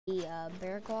The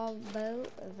bearclaw bow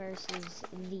versus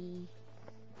the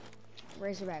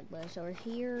razorback bow. So we're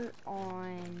here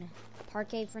on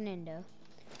Parque Fernando,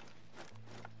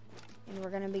 and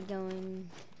we're gonna be going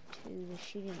to the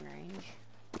shooting range.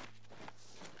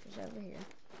 It's over here.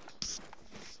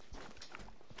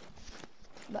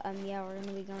 But yeah, we're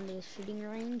gonna be going to the shooting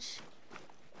range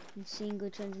and seeing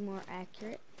which one's more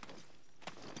accurate.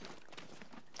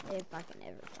 If I can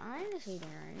ever find a shooting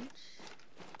range,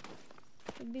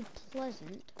 it'd be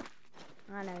pleasant.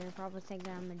 I know, you're probably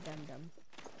thinking I'm a dum-dum.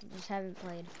 I just haven't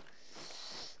played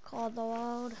Call of the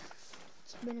Wild.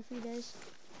 It's been a few days.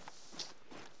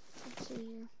 Let's see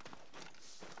here.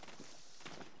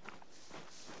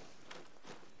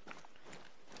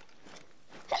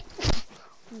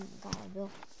 Oh my god, Bill.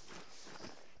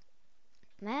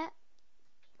 Matt?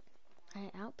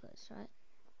 Outpost, right?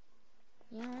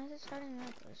 Yeah, that's starting an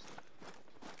outpost.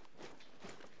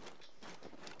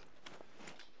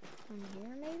 From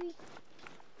here, maybe?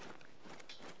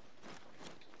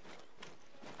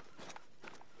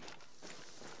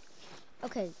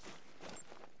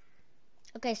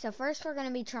 Okay, so first we're going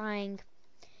to be trying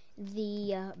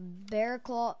the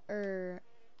bearclaw, or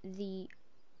the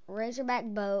razorback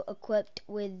bow equipped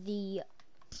with the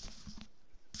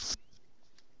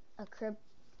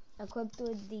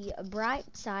bright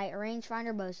sight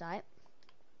rangefinder bow sight,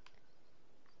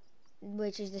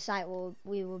 which is the sight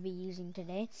we will be using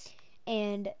today.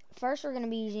 And first we're going to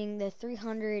be using the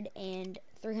 300 and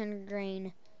 300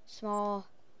 grain small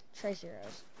trace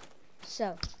arrows.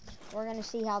 So we're going to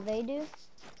see how they do,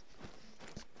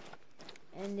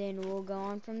 and then we'll go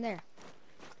on from there.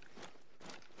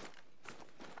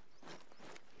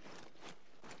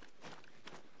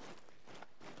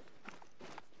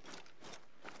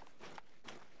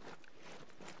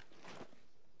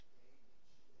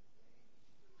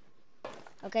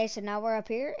 Okay, so now we're up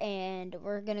here, and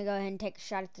we're going to go ahead and take a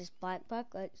shot at this black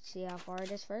buck. Let's see how far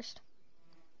it is first.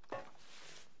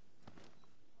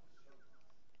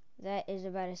 That is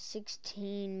about a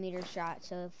 16-meter shot.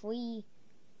 So if we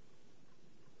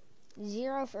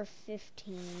 0 for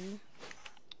 15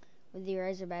 with the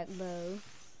razorback bow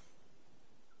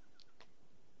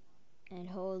and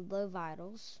hold low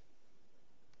vitals,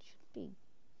 should be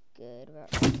good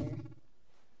about right there.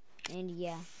 And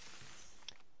yeah.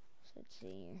 So let's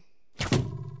see here.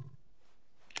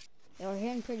 Yeah, we're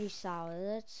hitting pretty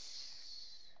solid.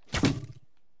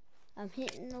 I'm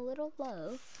hitting a little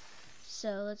low.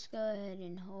 So let's go ahead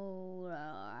and hold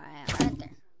right there.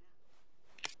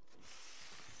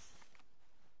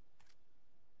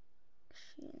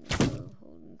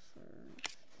 Holding for,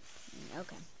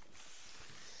 okay.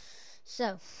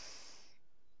 So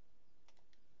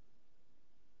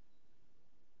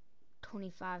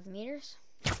 25 meters.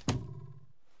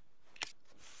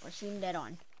 We're shooting dead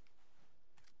on.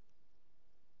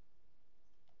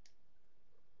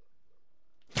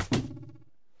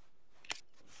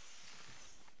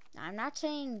 I'm not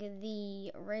saying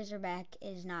the razorback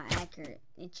is not accurate.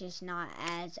 It's just not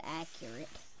as accurate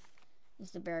as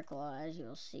the bearclaw, as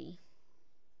you'll see.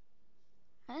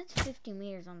 That's 50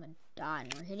 meters on the dot,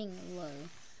 and we're hitting low.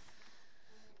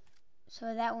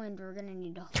 So that wind, we're gonna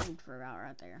need to hold for about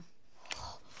right there.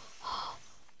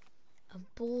 A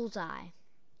bullseye.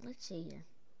 Let's see here.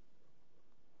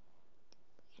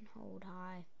 We can hold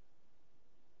high.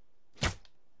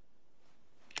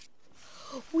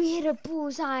 We hit a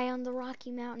bullseye on the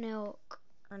Rocky Mountain elk.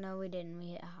 Or no, we didn't. We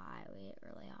hit high. We hit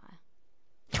really high.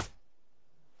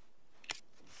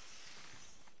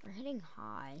 We're hitting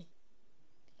high.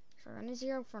 So we're gonna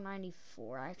 0 for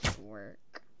 94. That should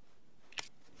work.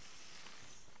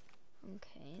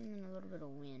 Okay, and then a little bit of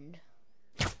wind.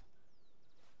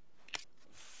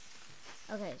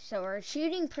 Okay, so we're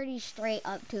shooting pretty straight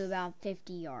up to about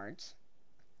 50 yards.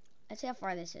 Let's see how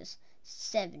far this is.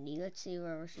 70. Let's see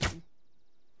where we're shooting.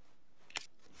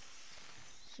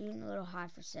 Shooting a little high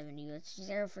for 70. Let's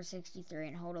 0 for 63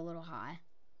 and hold a little high.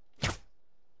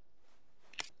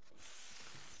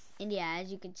 And yeah,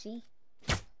 as you can see,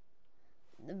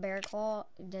 the bearclaw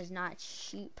does not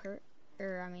shoot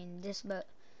this bow.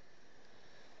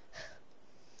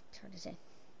 It's hard to say.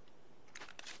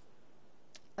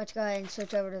 Let's go ahead and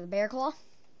switch over to the bearclaw,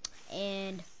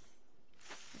 and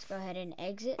let's go ahead and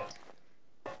exit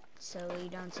so we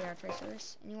don't see our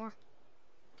tracers anymore.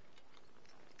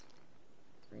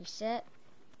 Reset.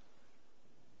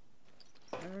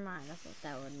 Never mind, I thought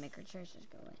that would make our tracers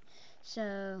go away.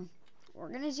 So we're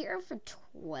gonna 0 for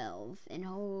 12 and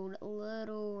hold a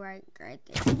little right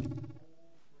there.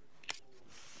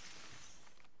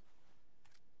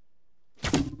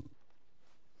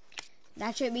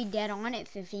 That should be dead on at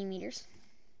 15 meters.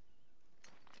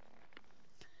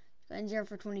 And 0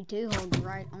 for 22, hold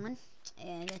right on,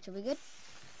 and that should be good.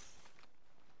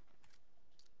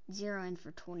 0 in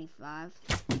for 25.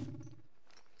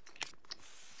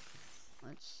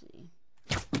 Let's see.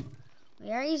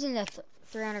 We are using the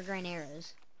 300 grain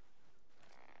arrows.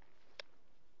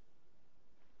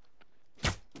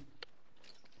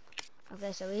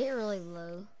 Okay, so we hit really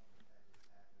low.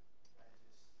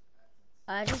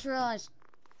 I just realized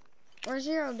we're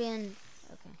zeroed in.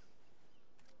 Okay.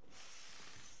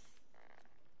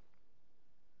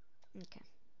 Okay.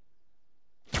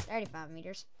 35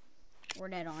 meters. We're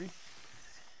dead on.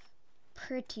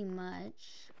 Pretty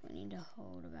much. We need to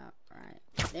hold about right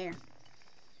there.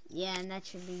 Yeah, and that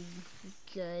should be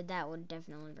good. That would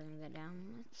definitely bring that down.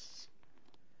 Let's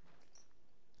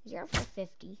 0 for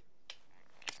 50.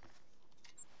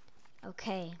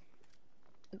 Okay.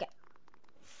 Okay.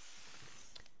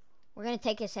 We're gonna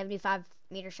take a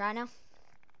 75-meter shot now.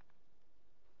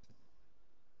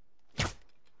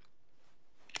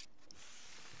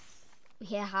 We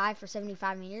hit high for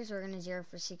 75 meters. We're gonna 0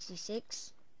 for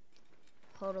 66.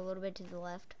 Hold a little bit to the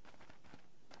left.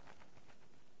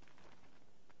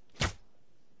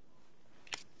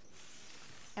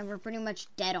 And we're pretty much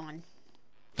dead on.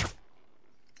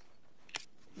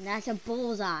 And that's a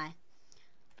bullseye.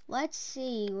 Let's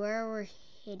see where we're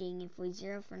hitting if we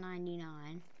 0 for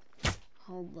 99.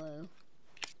 Hold low.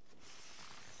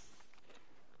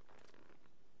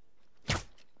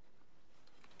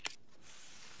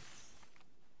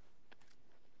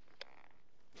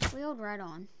 We hold right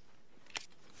on.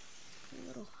 A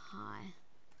little high.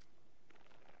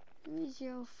 Maybe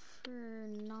 0 for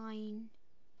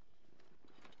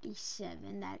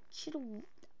 97. That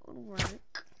would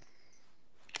work.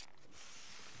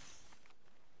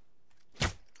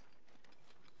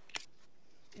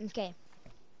 Okay.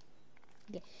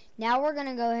 Okay. Now we're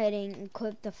gonna go ahead and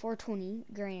equip the 420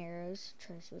 grain arrows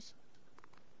traces.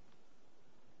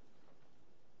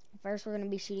 First, we're gonna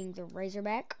be shooting the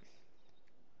Razorback.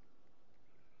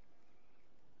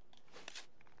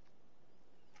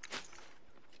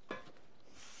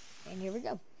 And here we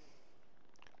go.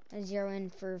 A 0 in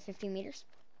for 50 meters.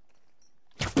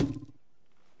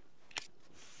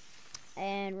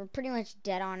 And we're pretty much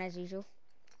dead on as usual.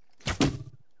 Hold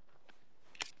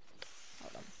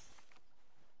on.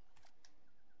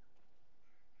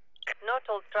 Not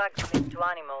all tracks lead to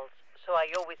animals, so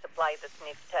I always apply the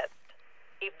sniff test.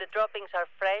 If the droppings are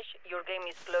fresh, your game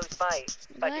is close by.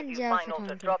 But if you find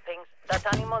also droppings, that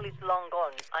animal is long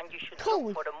gone, and you should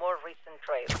look for a more recent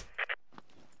trail.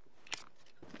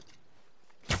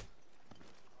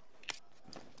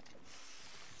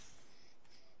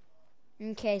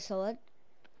 Okay, so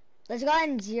let's go ahead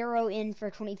and 0 in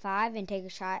for 25 and take a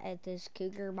shot at this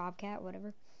cougar, bobcat,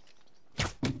 whatever.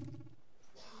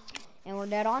 And we're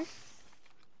dead on.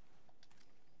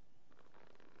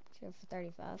 0 for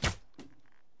 35.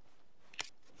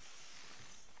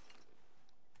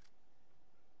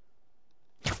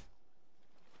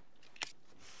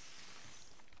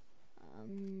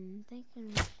 I'm thinking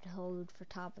we should hold for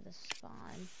top of the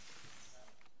spawn.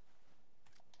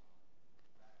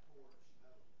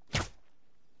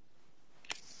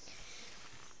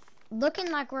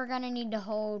 Looking like we're gonna need to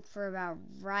hold for about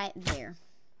right there.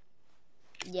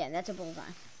 Yeah, that's a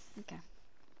bullseye. Okay.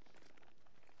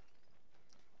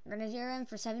 We're gonna 0 in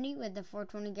for 70 with the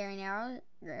 420 grain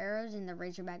arrows and the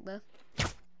Razorback bow.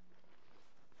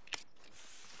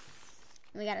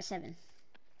 We got a 7.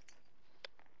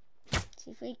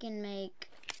 See if we can make.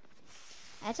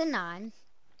 That's a 9.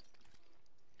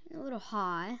 A little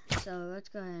high, so let's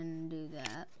go ahead and do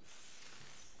that.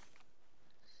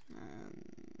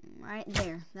 Right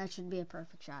there. That should be a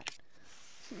perfect shot.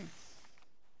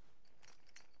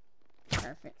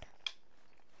 Perfect.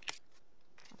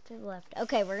 Off to the left.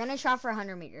 Okay, we're gonna shot for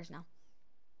 100 meters now.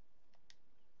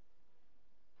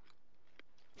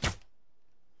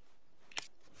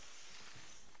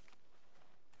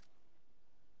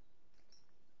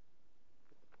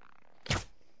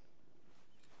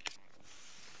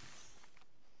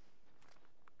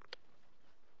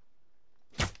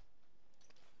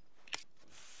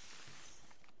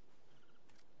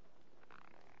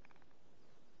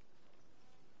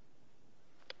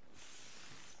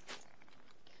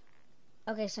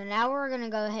 Okay, so now we're gonna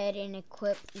go ahead and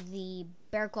equip the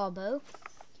bearclaw bow,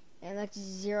 and let's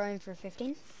 0 in for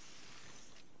 15.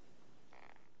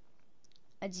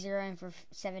 Let's 0 in for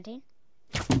 17.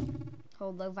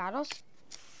 Hold low vitals.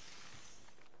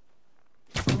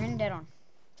 We're gonna dead on.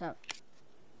 So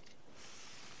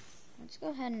let's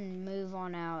go ahead and move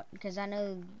on out because I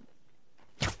know.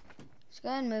 Let's go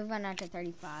ahead and move on out to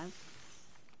 35.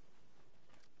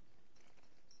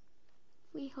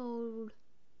 We hold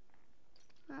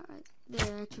Yeah,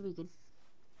 that should be good.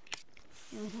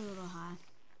 It was a little high.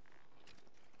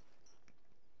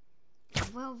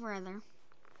 Well, rather.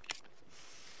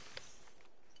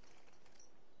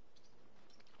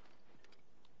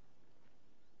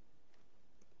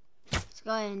 Let's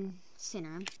go ahead and center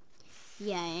him.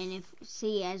 Yeah, and if,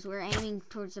 see, as we're aiming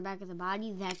towards the back of the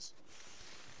body, that's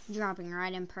dropping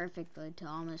right in perfectly to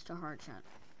almost a hard shot.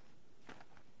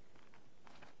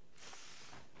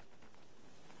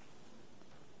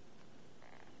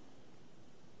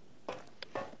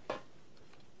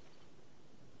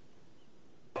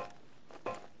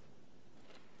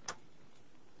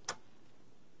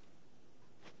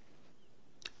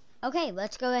 Okay,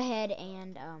 let's go ahead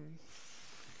and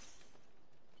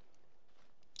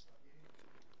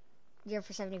gear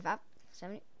for 75.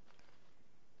 70.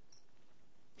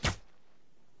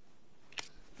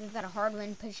 We've got a hard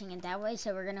wind pushing it that way,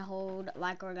 so we're gonna hold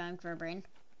like we're going for a brain.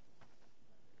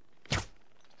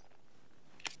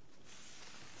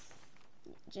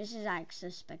 Just as I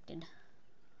suspected.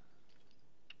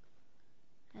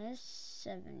 That is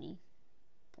 70.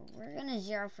 But we're gonna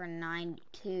zero for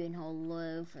 92 and hold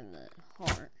low for the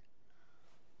heart.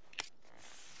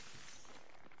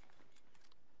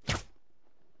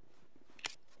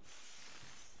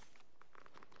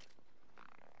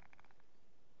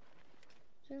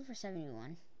 Zero for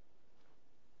 71.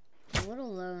 A little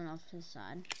low and off to the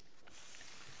side.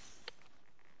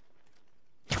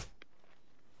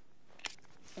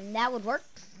 And that would work.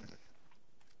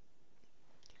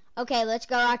 Okay, let's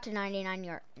go out to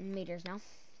 99 meters now.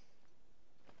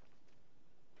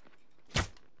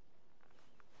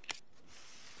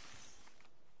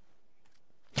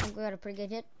 I think we got a pretty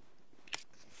good hit.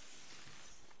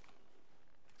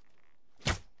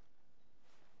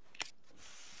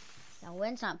 Now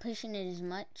wind's not pushing it as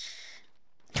much.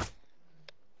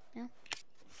 No.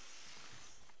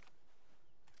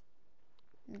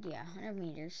 Yeah, 100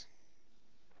 meters.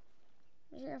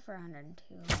 Zero for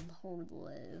 102. Hold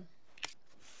low.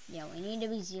 Yeah, we need to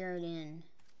be zeroed in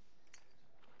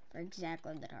for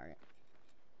exactly the target.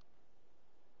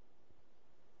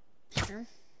 Center.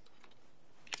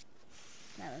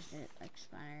 That was the like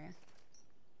spawn area.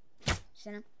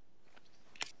 Center.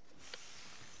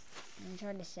 And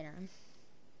try to center him.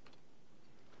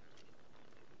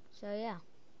 So yeah.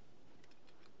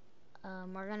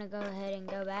 We're gonna go ahead and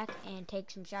go back and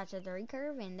take some shots at the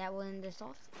recurve, and that will end this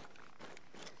off.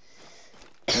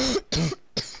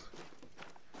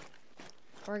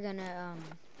 We're gonna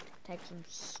take some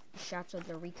shots with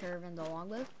the recurve and the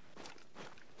longbow.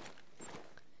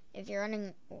 If you're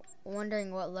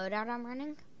wondering what loadout I'm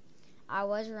running, I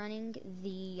was running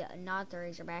the, not the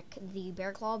Razorback, the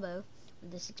bearclaw bow,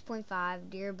 the 6.5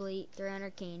 deer bleat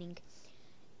 300 canning,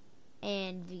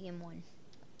 and the M1.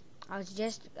 I was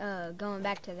just going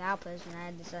back to the outpost when I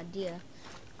had this idea.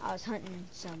 I was hunting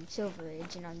some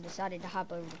silverage and I decided to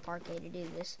hop over to Parquet to do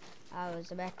this. I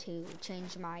was about to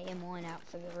change my M1 out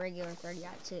for the regular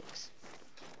 30-06.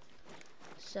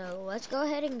 So let's go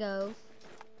ahead and go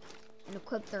and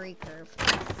equip the recurve.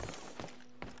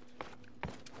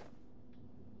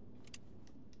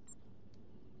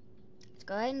 Let's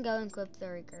go ahead and go and equip the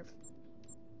recurve.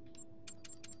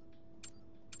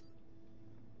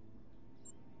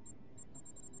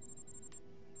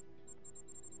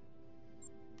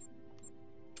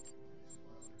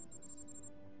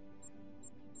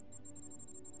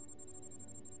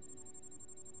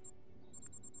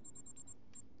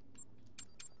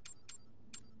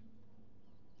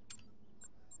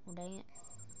 Oh, dang it.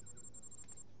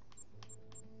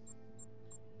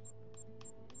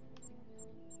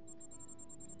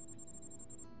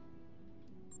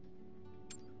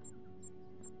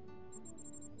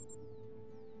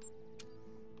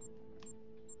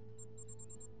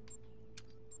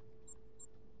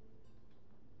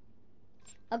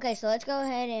 Okay, so let's go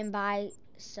ahead and buy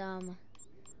some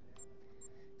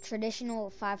traditional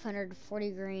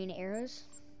 540 grain arrows.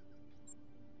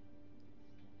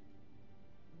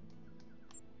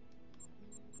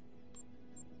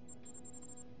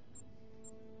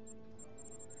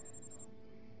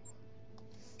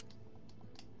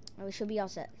 And we should be all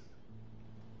set.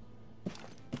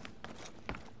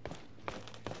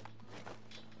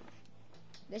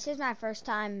 This is my first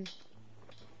time,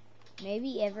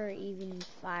 maybe ever even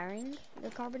firing the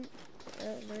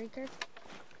recurve.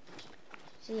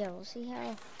 So yeah, we'll see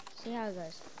how it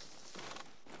goes.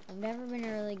 I've never been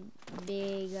a really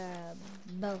big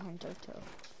bow hunter till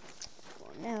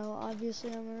now.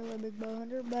 Obviously, I'm a really big bow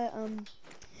hunter, but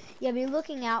yeah, be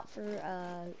looking out for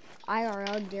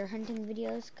IRL deer hunting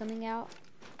videos coming out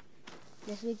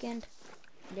this weekend.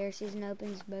 Deer season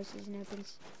opens, bow season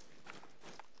opens.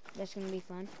 That's gonna be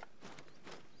fun.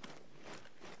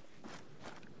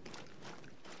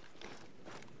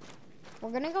 We're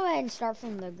gonna go ahead and start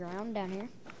from the ground down here,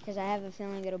 because I have a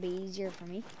feeling it'll be easier for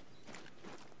me.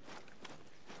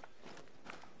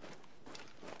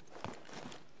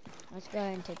 Let's go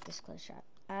ahead and take this close shot.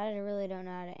 I really don't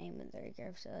know how to aim with the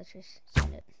recurve, so let's just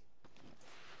send it.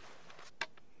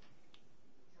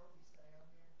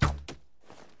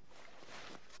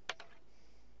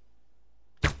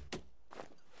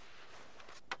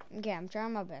 Okay, I'm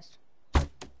trying my best. I'm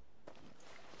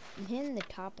hitting the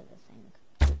top of the thing.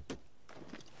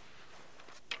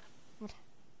 What?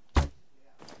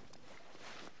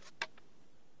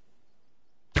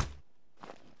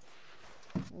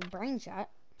 Brain shot.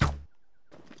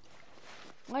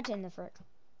 What in the frick?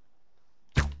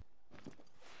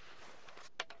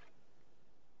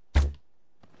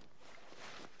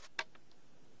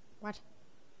 What?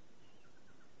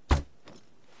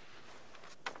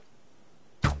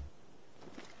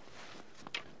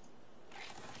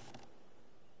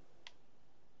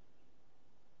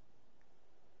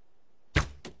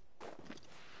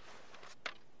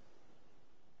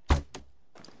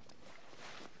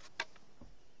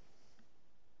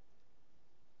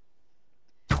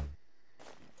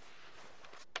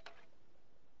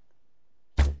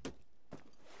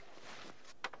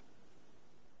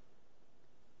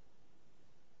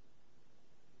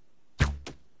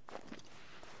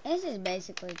 This is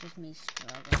basically just me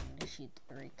struggling to shoot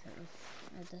the recurve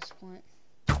at this point.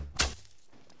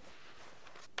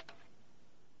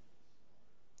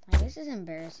 Like, this is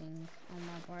embarrassing on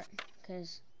my part,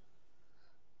 because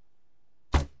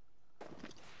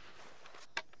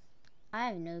I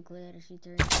have no clue how to shoot the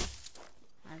recurve.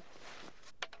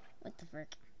 What the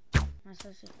frick? Am I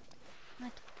supposed to?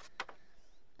 What?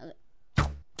 Okay.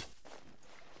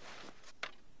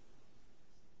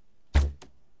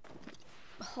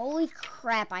 Holy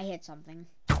crap, I hit something.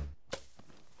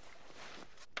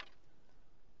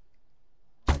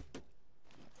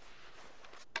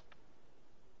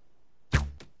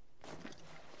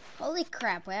 Holy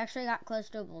crap, we actually got close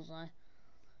to a bullseye.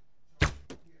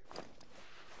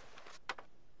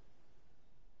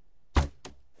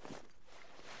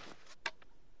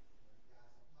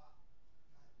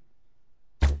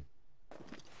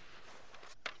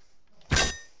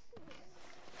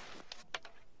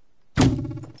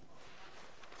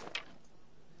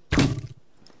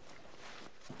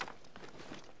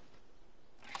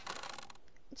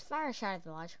 Let's fire a shot at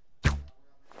the lodge.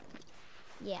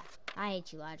 Yeah, I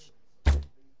hate you, lodge.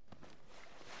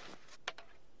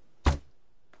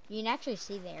 You can actually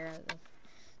see the arrow.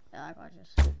 Like, watch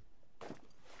this.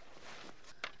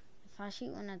 If I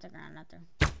shoot one at the ground, not there.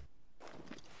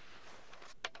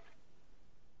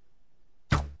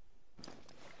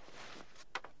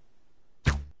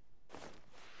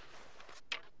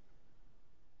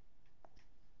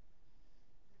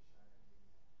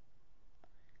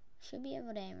 Should be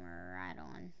able to aim right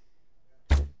on.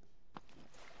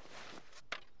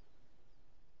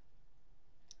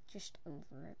 Just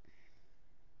over it.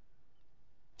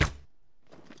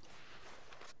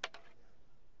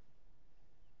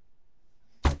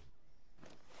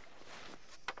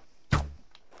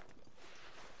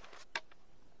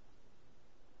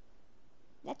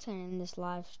 That's gonna end this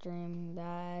live stream,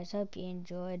 guys. Hope you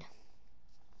enjoyed.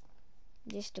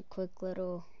 Just a quick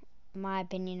little, my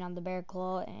opinion on the bear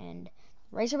claw and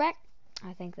razorback.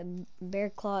 I think the bear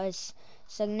claw is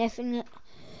significant,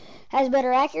 has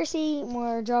better accuracy,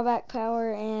 more drawback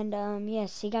power, and yeah,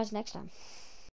 see you guys next time.